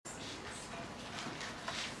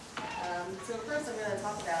So first I'm going to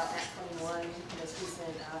talk about Act 21, the most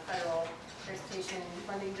recent federal transportation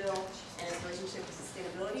funding bill and its relationship with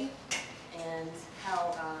sustainability and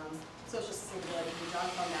how social sustainability can be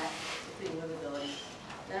drawn from that, including livability.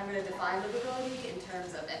 Then I'm going to define livability in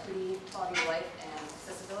terms of equity, quality of life, and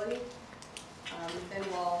accessibility. Then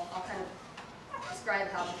I'll kind of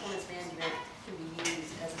describe how performance management can be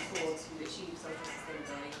used as a tool to achieve social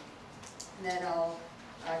sustainability. And then I'll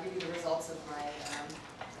give you the results of my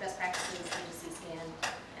best practices agency scan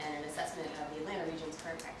and an assessment of the Atlanta region's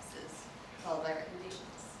current practices, followed by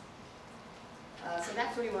recommendations. So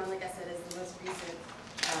Act 21, like I said, is the most recent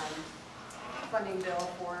funding bill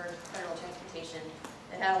for federal transportation.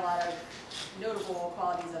 It had a lot of notable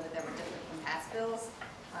qualities of it that were different from past bills.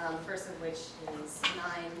 The first of which is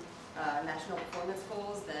 9 national performance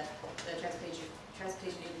goals that the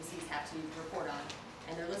transportation agencies have to report on,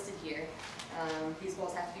 and they're listed here. These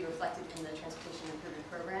goals have to be reflected in the Transportation Improvement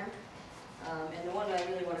Program. And the one that I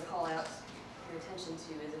really want to call out your attention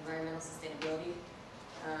to is environmental sustainability.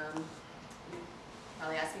 You're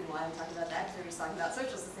probably asking why I'm talking about that, because we're just talking about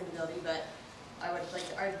social sustainability, but I would like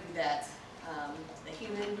to argue that the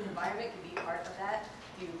human environment can be part of that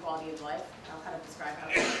through quality of life. I'll kind of describe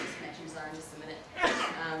how those connections are in just a minute.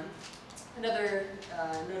 Another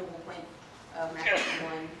notable point of Act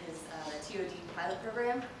 21 is the TOD pilot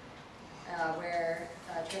program, where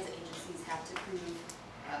transit agencies have to prove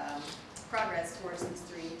progress towards these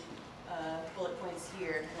 3 bullet points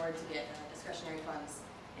here in order to get discretionary funds.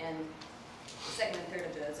 And the second and third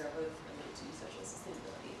of those are both related to social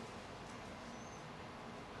sustainability.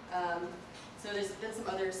 So there's been some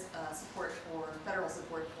other federal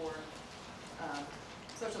support for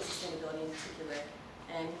social sustainability in particular.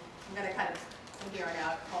 And I'm going to kind of, from here on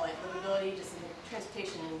out, call it livability, just in the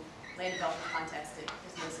transportation and land development context. It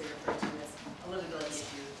is mostly referred to as a livability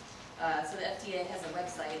issue. So the FTA has a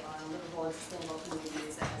website on livable and sustainable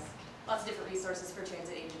communities that has lots of different resources for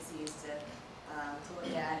transit agencies to look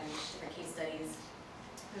at and different case studies.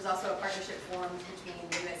 There's also a partnership formed between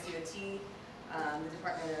the US DOT, the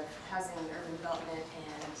Department of Housing and Urban Development,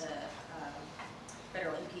 and the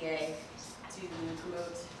federal EPA to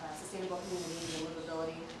promote sustainable communities and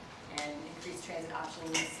livability and increase transit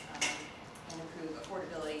options and improve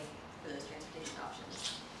affordability for those transportation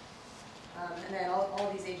options. And then all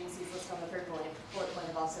of these agencies listed on the third bullet point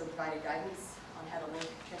have also provided guidance on how to link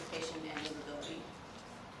transportation and livability.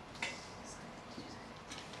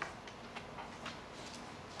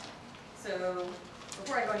 So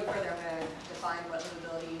before I go any further, I'm going to define what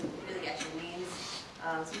livability really actually means.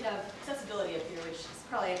 So we have accessibility up here, which is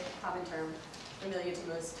probably a common term familiar to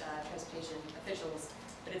most transportation officials,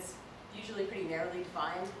 but it's usually pretty narrowly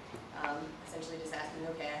defined. Essentially just asking,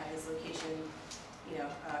 okay, I have this location,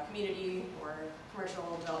 community or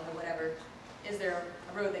commercial development, whatever. Is there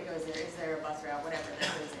a road that goes there? Is there a bus route? Whatever that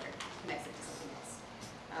goes there, connects it to something else.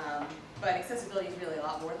 But accessibility is really a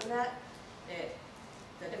lot more than that.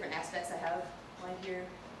 The different aspects I have on here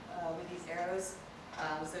with these arrows.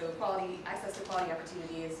 So access to quality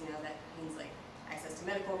opportunities, that means like access to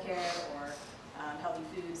medical care or healthy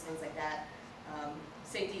foods, things like that.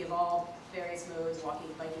 Safety of all various modes, walking,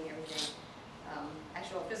 biking, everything.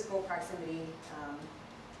 Actual physical proximity,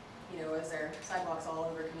 as there are sidewalks all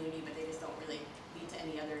over a community, but they just don't really lead to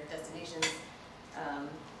any other destinations.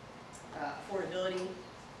 Affordability,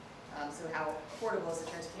 so how affordable is the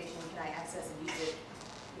transportation? Can I access and use it,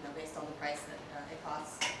 based on the price that it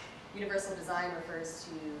costs? Universal design refers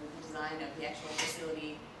to the design of the actual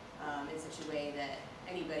facility in such a way that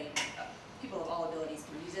people of all abilities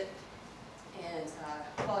can use it. And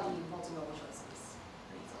quality multimodal choices.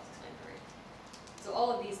 Pretty self-explanatory. So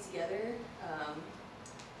all of these together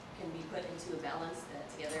can be put into a balance that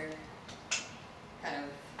together kind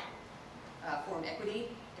of form equity,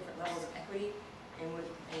 different levels of equity. And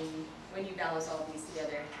when you balance all of these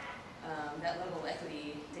together, that level of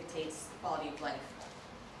equity dictates the quality of life,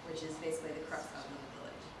 which is basically the crux of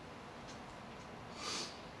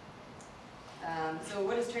livability. So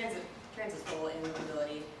what is transit's role in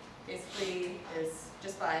livability? Basically, there's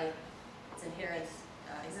just by its inherent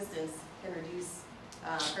existence can reduce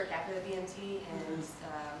per capita BMT and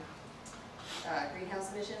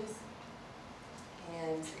greenhouse emissions,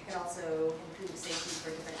 and it can also improve safety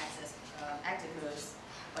for different active modes,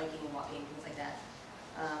 biking, walking, things like that.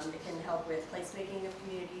 It can help with placemaking of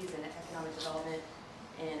communities and economic development,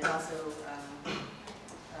 and it also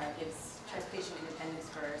gives transportation independence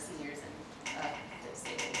for seniors and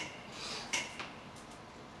disabled.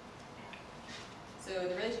 So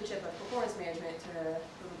the relationship of performance management to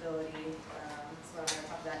livability is what I'm going to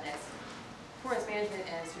talk about next. Performance management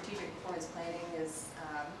and strategic performance planning is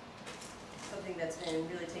something that's been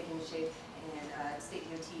really taking shape in state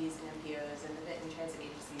DOTs and MPOs and the VIT and transit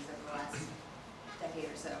agencies over the last decade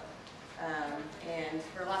or so. And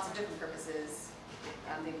for lots of different purposes,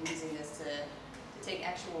 they've been using this to take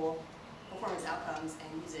actual performance outcomes and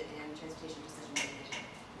use it in transportation decision making.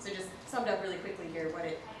 So just summed up really quickly here, what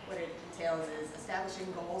it entails is establishing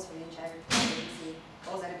goals for the entire agency,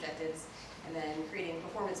 goals and objectives, and then creating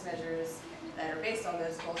performance measures that are based on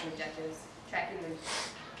those goals and objectives, tracking the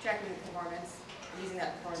performance, and using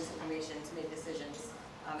that performance information to make decisions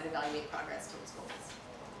and evaluate progress towards goals.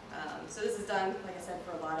 So this is done, like I said,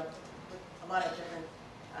 for a lot of different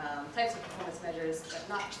types of performance measures, but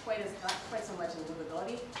not quite so much in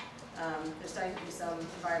livability. They're starting to do some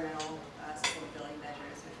environmental sustainability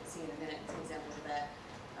measures, which we'll see in a minute, some examples of that.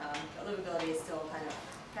 But livability is still kind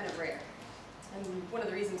of rare. And one of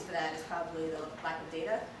the reasons for that is probably the lack of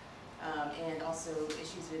data and also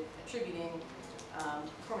issues with attributing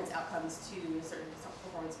performance outcomes to certain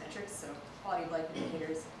performance metrics, so quality of life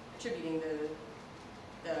indicators, attributing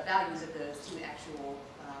the values of those to actual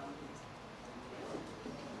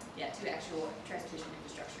transportation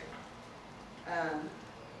infrastructure.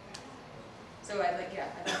 So I'd like to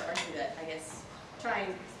argue that, I guess,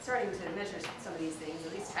 starting to measure some of these things,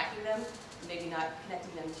 at least tracking them, maybe not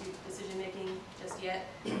connecting them to decision making just yet,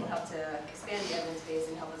 will help to expand the evidence base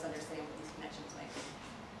and help us understand what these connections might be.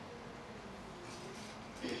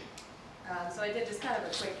 So I did just kind of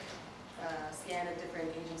a quick scan of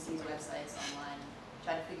different agencies' websites online,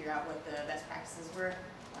 try to figure out what the best practices were,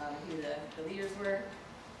 who the leaders were.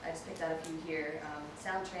 I just picked out a few here.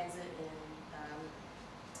 Sound Transit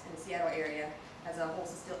in the Seattle area has a whole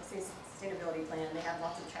sustainability plan. They have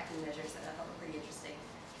lots of tracking measures that I thought were pretty interesting.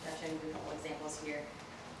 I'll show you a couple examples here.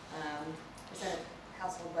 Percent of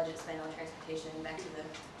household budget spent on transportation, back to the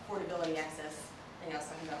affordability access thing I was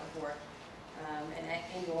talking about before. And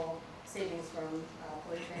annual savings from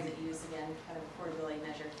public transit use, again, kind of affordability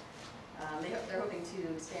measure. They're hoping to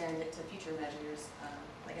expand it to future measures.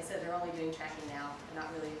 Like I said, they're only doing tracking now. They're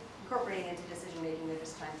not really incorporating into decision making. They're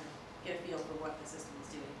just trying to get a feel for what the system is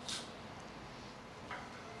doing.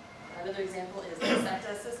 Another example is the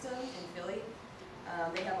SEPTA system in Philly.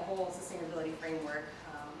 They have a whole sustainability framework.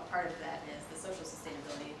 A part of that is the social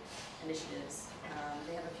sustainability initiatives.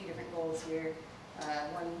 They have a few different goals here.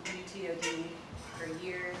 One new TOD per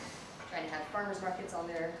year, trying to have farmers markets on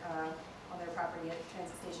their property at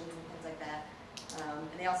transit stations and things like that.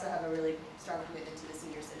 And they also have a really strong commitment to the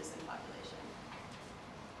senior citizen population.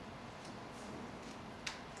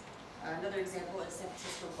 Another example is San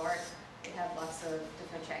Francisco BART. They have lots of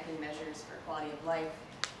different tracking measures for quality of life.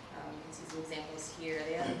 You can see some examples here.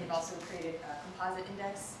 They've also created a composite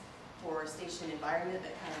index for station environment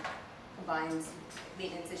that kind of combines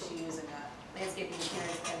maintenance issues and landscaping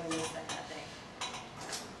appearance, cleanliness, that kind of thing.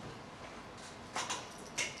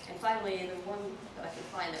 And finally, the one that I could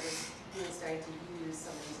find that was really starting to use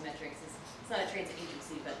some of these metrics is, it's not a transit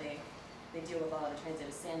agency, but they deal with a lot of the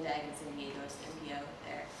transit, is Sandag in San Diego, it's the MPO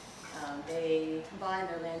there. They combine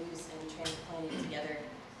their land use and transit planning together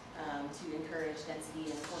to encourage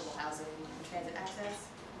density and affordable housing and transit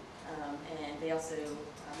access. And they also,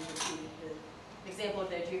 you can see the example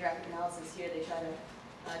of their geographic analysis here. They try to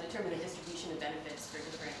determine the distribution of benefits for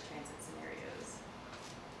different transit scenarios.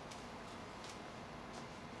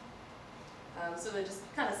 So the just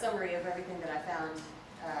kind of summary of everything that I found.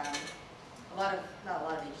 Not a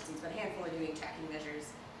lot of agencies, but a handful are doing tracking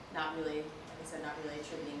measures, not really, like I said, not really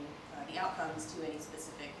attributing the outcomes to any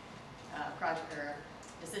specific project or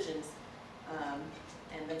decisions.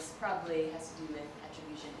 And this probably has to do with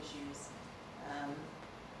attribution issues.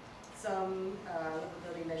 Some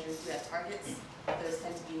livability measures do have targets. Those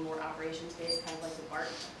tend to be more operations-based, kind of like the BART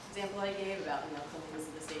example I gave about cleanliness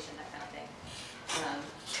of the station, that kind of thing.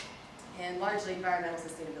 And largely, environmental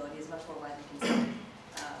sustainability is much more widely considered.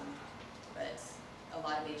 But a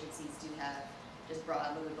lot of agencies do have just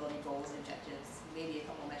broad livability goals and objectives, maybe a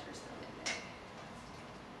couple measures thrown in there.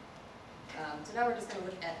 So now we're just going to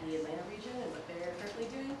look at the Atlanta region and what they're currently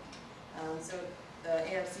doing. So the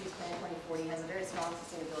ARC's Plan 2040 has a very strong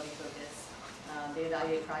sustainability focus. They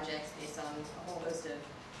evaluate projects based on a whole host of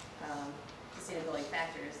sustainability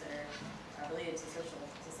factors that are related to social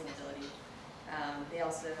sustainability. They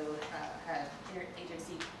also have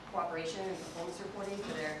interagency cooperation and performance reporting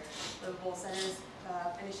for their Livable Centers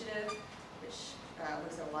initiative, which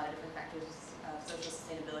looks at a lot of different factors of social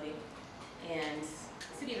sustainability. And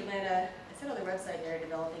the City of Atlanta, it said on their website they're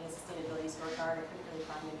developing a sustainability scorecard. I couldn't really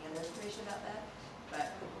find any other information about that,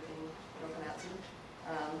 but it'll come out soon.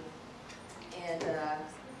 And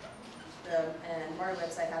our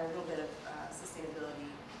website had a little bit of sustainability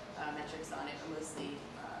metrics on it, but mostly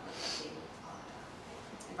reflecting on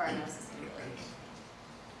environmental sustainability.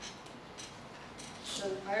 So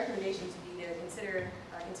my recommendations would be to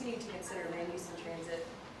continue to consider land use and transit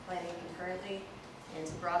planning concurrently, and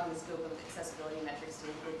to broaden the scope of accessibility metrics to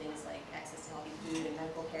include things like access to healthy food and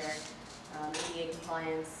medical care, ADA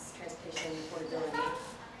compliance, transportation affordability.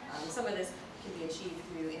 Some of this can be achieved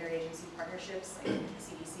through interagency partnerships like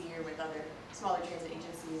CDC or with other smaller transit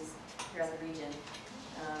agencies throughout the region,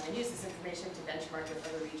 and use this information to benchmark with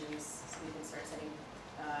other regions so we can start setting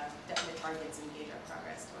definite targets and gauge our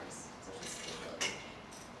progress towards social sustainability.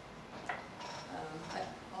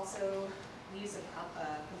 Also, the use of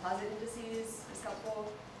composite indices is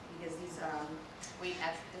helpful because these weight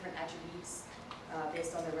different attributes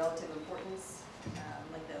based on their relative importance,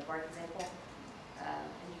 like the BART example. And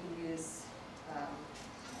you can use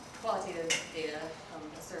qualitative data from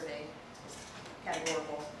a survey,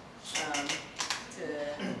 categorical, to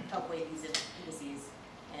help weight these indices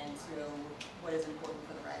and to know what is important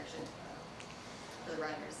for the ridership, for the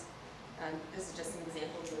riders. This is just some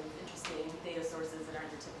examples of interesting data sources that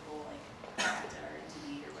aren't your typical like ACTA or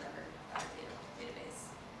NTD or whatever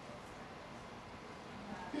database.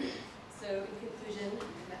 So in conclusion,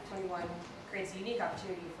 Map 21 creates a unique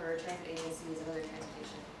opportunity for transit agencies and other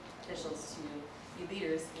transportation officials to be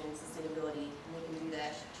leaders in sustainability, and they can do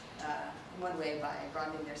that in one way by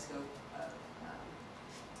broadening their scope of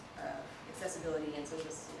accessibility and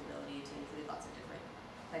social sustainability to include lots of different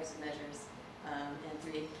types of measures. And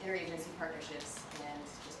through interagency partnerships and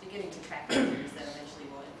just beginning to track measures that eventually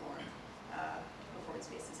will inform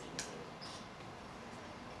performance-based decision making.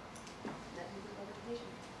 That concludes my presentation.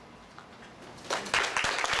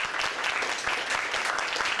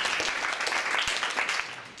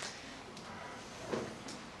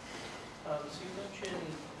 So you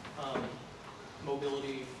mentioned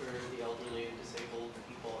mobility for the elderly and disabled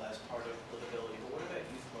people as part of livability, but what about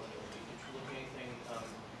youth mobility? Did you look at anything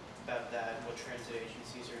about that and what transit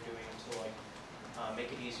agencies are doing to like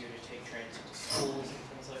make it easier to take transit to schools and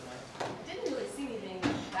things like that? I didn't really see anything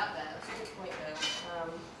about that. That's a good point, though.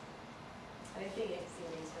 I didn't think I see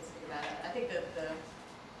anything specific about it. I think that the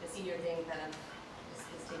senior thing kind of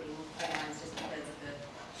is taking headlines just because of the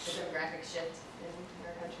demographic shift in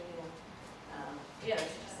our country. And, yeah,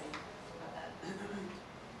 that's interesting about that.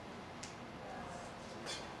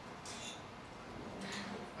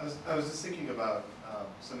 I was just thinking about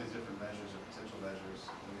some of these different measures or potential measures.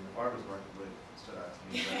 I mean, the farmer's market really stood out to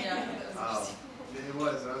me. But, Yeah, that was interesting. it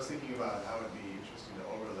was. I was thinking about how it would be interesting to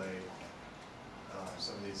overlay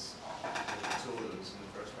some of these tools in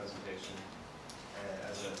the first presentation,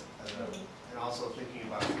 and also thinking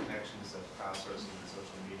about the connections of crowdsourcing and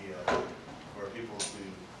social media for people to.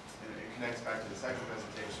 And it connects back to the second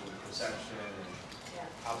presentation with perception and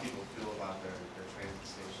how people feel about their transit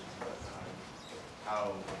stations and whatnot.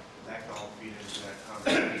 How that can all feed into that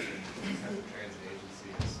conversation at the transit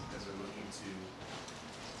agency as they're looking to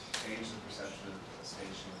change the perception of a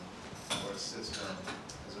station or a system,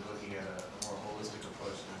 as they're looking at a more holistic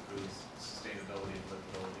approach that includes sustainability and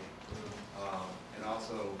livability. And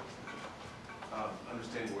also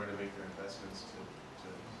understanding where to make their investments to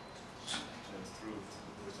improve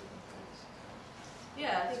those different things.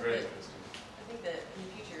 Yeah, It's very interesting. I think that in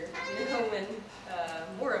the future, when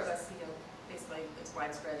more of us, basically it's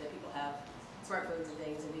widespread that people have smartphones and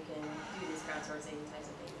things, and we can do these crowdsourcing types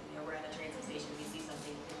of things. And, we're at a transit station, we see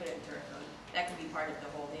something, we put it into our phone. That can be part of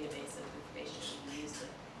the whole database of information that we use to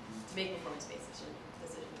make performance-based decisions.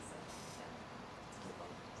 So,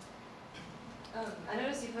 yeah. I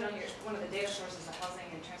noticed you put on one of the data sources the Housing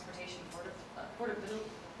and Transportation Affordability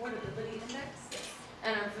Index,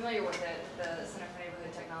 and I'm familiar with it, the Center for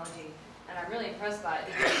Neighborhood Technology. And I'm really impressed by it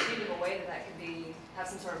because it's think of a way that could have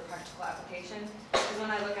some sort of practical application. Because when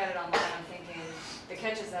I look at it online, I'm thinking the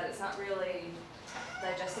catch is that it's not really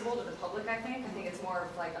digestible to the public. I think it's more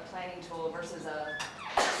of like a planning tool versus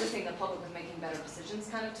assisting the public with making better decisions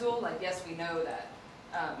kind of tool. Like, yes, we know that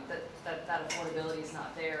that affordability is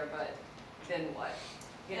not there, but then what?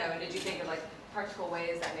 And did you think of like practical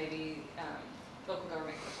ways that maybe local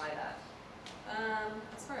government could apply that?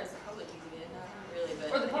 As far as the public using it, not really, but...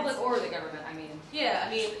 Or the public or the government, I mean. Yeah, I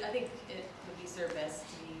mean, I think it would be served best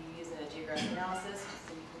to be using a geographic analysis,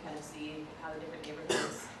 so you can kind of see how the different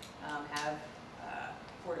neighborhoods have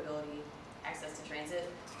affordability, access to transit,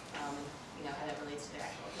 how that relates to their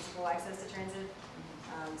actual physical access to transit.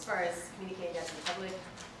 As far as communicating that to the public,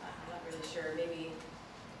 I'm not really sure. Maybe,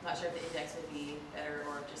 I'm not sure if the index would be better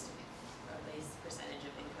or just a base percentage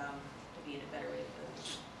of income would be a better way for them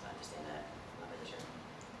to understand that. I'm not really sure.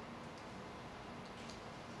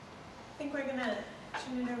 I think we're going to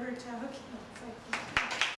turn it over to Hoki.